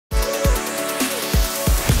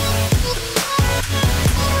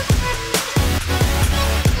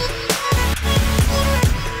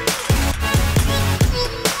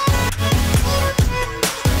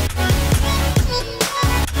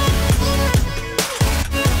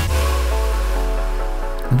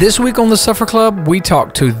This week on the Suffer Club, we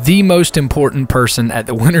talk to the most important person at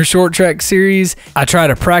the Winter Short Track Series. I try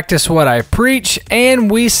to practice what I preach, and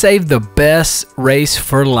we save the best race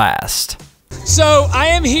for last. So I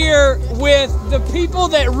am here with the people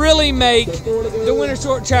that really make the Winter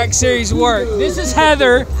Short Track Series work. This is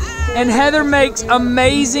Heather, and Heather makes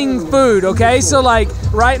amazing food, okay? So like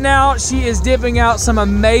right now, she is dipping out some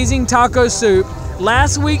amazing taco soup.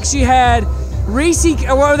 Last week she had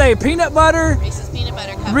what were they, peanut butter?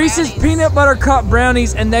 Reese's Peanut Butter Cup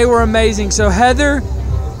brownies, and they were amazing. So Heather,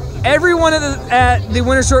 everyone at the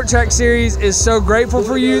Winter Short Track Series is so grateful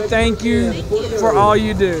for you. Thank you for all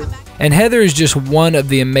you do. And Heather is just one of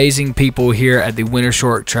the amazing people here at the Winter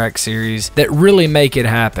Short Track Series that really make it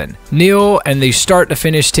happen. Neil and the start to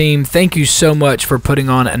finish team, thank you so much for putting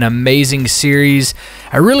on an amazing series.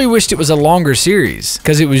 I really wished it was a longer series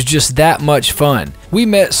because it was just that much fun. We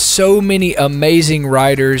met so many amazing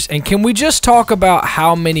riders, and can we just talk about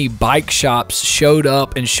how many bike shops showed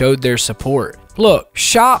up and showed their support? Look,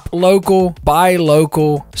 shop local, buy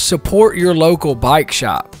local, support your local bike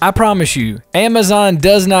shop. I promise you, Amazon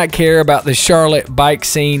does not care about the Charlotte bike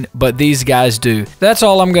scene, but these guys do. That's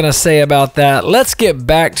all I'm gonna say about that. Let's get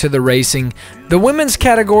back to the racing. The women's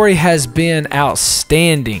category has been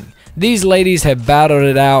outstanding. These ladies have battled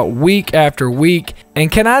it out week after week, and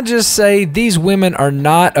can I just say, these women are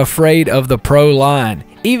not afraid of the pro line.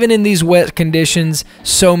 Even in these wet conditions,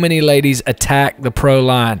 so many ladies attack the pro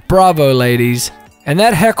line. Bravo, ladies. And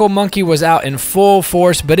that heckle monkey was out in full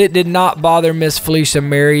force, but it did not bother Miss Felicia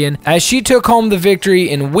Marion as she took home the victory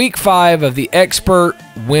in week 5 of the expert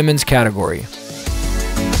women's category.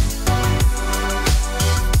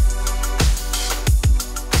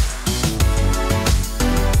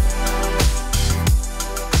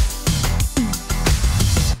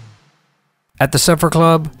 At the Suffer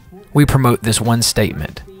Club, we promote this one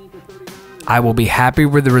statement: I will be happy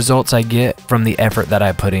with the results I get from the effort that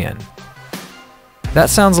I put in. That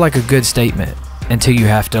sounds like a good statement until you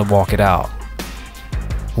have to walk it out.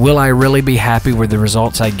 Will I really be happy with the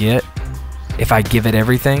results I get if I give it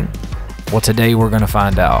everything? Well, today we're going to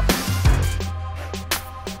find out.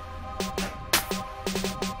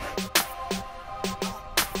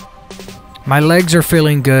 My legs are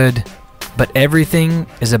feeling good, but everything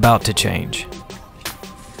is about to change.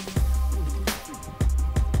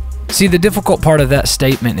 See, the difficult part of that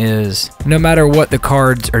statement is, no matter what the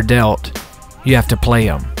cards are dealt, you have to play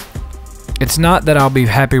them. It's not that I'll be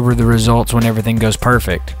happy with the results when everything goes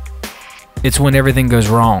perfect. It's when everything goes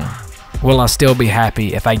wrong. Will I still be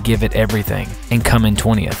happy if I give it everything and come in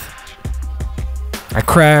 20th? I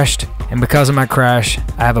crashed, and because of my crash,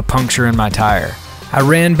 I have a puncture in my tire. I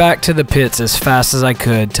ran back to the pits as fast as I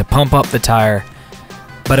could to pump up the tire,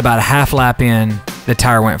 but about a half lap in, the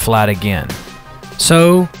tire went flat again.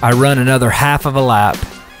 So I run another half of a lap,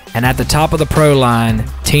 and at the top of the pro line,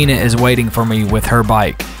 Tina is waiting for me with her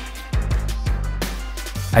bike.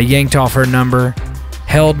 I yanked off her number,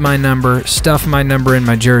 held my number, stuffed my number in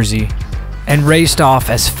my jersey, and raced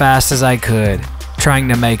off as fast as I could, trying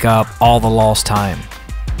to make up all the lost time.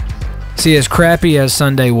 See, as crappy as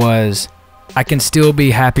Sunday was, I can still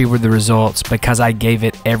be happy with the results because I gave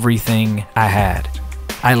it everything I had.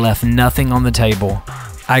 I left nothing on the table.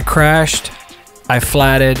 I crashed, I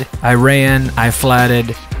flatted, I ran, I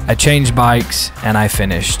flatted, I changed bikes, and I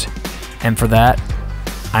finished. And for that,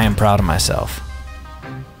 I am proud of myself.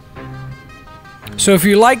 So if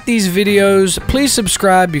you like these videos, please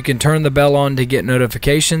subscribe. You can turn the bell on to get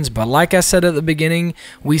notifications, but like I said at the beginning,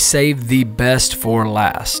 we save the best for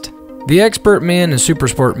last. The Expert Men and Super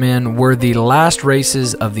Sport Men were the last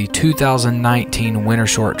races of the 2019 Winter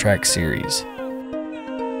Short Track Series.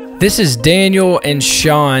 This is Daniel and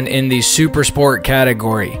Sean in the Super Sport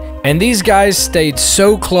category, and these guys stayed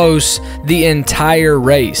so close the entire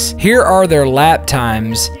race. Here are their lap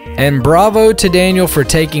times, and bravo to Daniel for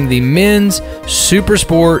taking the men's Super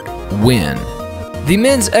Sport win. The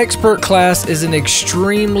men's expert class is an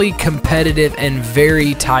extremely competitive and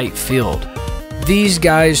very tight field. These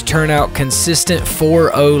guys turn out consistent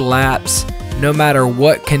 4.0 laps no matter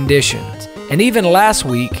what conditions. And even last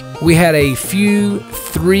week, we had a few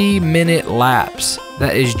 3-minute laps.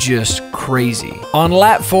 That is just crazy. On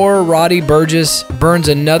lap 4, Roddy Burgess burns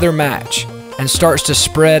another match and starts to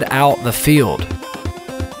spread out the field.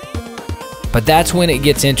 But that's when it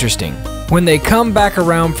gets interesting. When they come back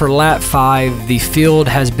around for lap 5, the field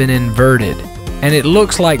has been inverted, and it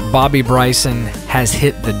looks like Bobby Bryson has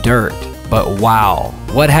hit the dirt. But wow,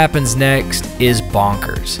 what happens next is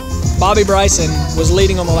bonkers. Bobby Bryson was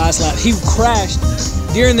leading on the last lap. He crashed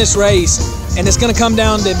during this race, and it's going to come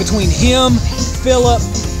down to between him, Phillip,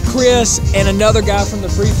 Chris, and another guy from the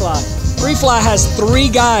free fly. Free fly has 3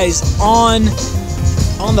 guys on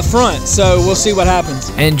the front, so we'll see what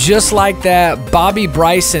happens. And just like that, Bobby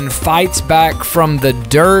Bryson fights back from the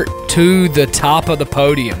dirt to the top of the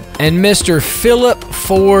podium. And Mr. Philip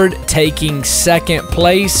Ford taking 2nd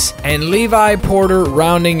place, and Levi Porter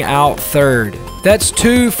rounding out 3rd. That's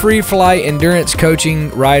 2 free fly endurance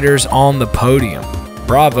coaching riders on the podium.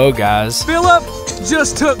 Bravo, guys. Philip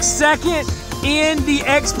just took 2nd in the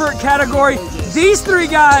expert category. These 3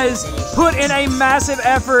 guys put in a massive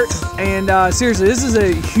effort, and seriously, this is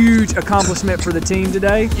a huge accomplishment for the team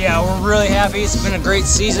today. Yeah, we're really happy. It's been a great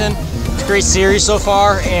season, great series so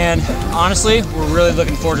far, and honestly, we're really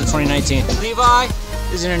looking forward to 2019. Levi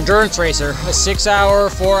is an endurance racer, a 6-hour,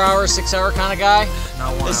 4-hour, 6-hour kind of guy.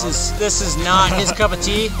 This is not his cup of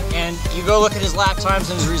tea, and you go look at his lap times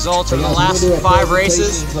and his results from the last 5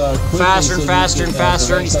 races, faster and faster and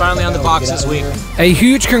faster, and he's finally on the box this week. A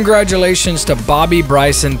huge congratulations to Bobby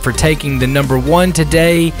Bryson for taking the _1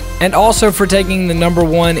 today, and also for taking the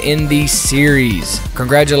 #1 in the series.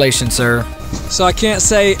 Congratulations, sir. So I can't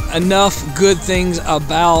say enough good things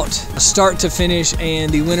about start to finish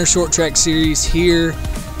and the Winter Short Track Series here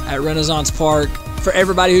at Renaissance Park. For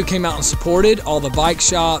everybody who came out and supported, all the bike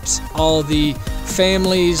shops, all the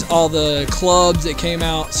families, all the clubs that came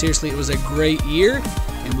out. Seriously, it was a great year,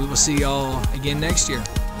 and we will see y'all again next year.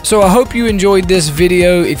 So I hope you enjoyed this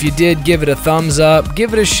video. If you did, give it a thumbs up,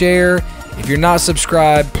 give it a share. If you're not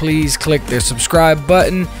subscribed, please click the subscribe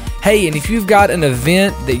button. Hey, and if you've got an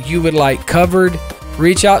event that you would like covered,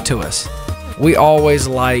 reach out to us. We always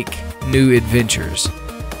like new adventures.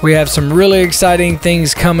 We have some really exciting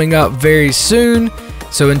things coming up very soon.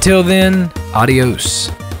 So until then,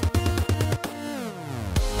 adios.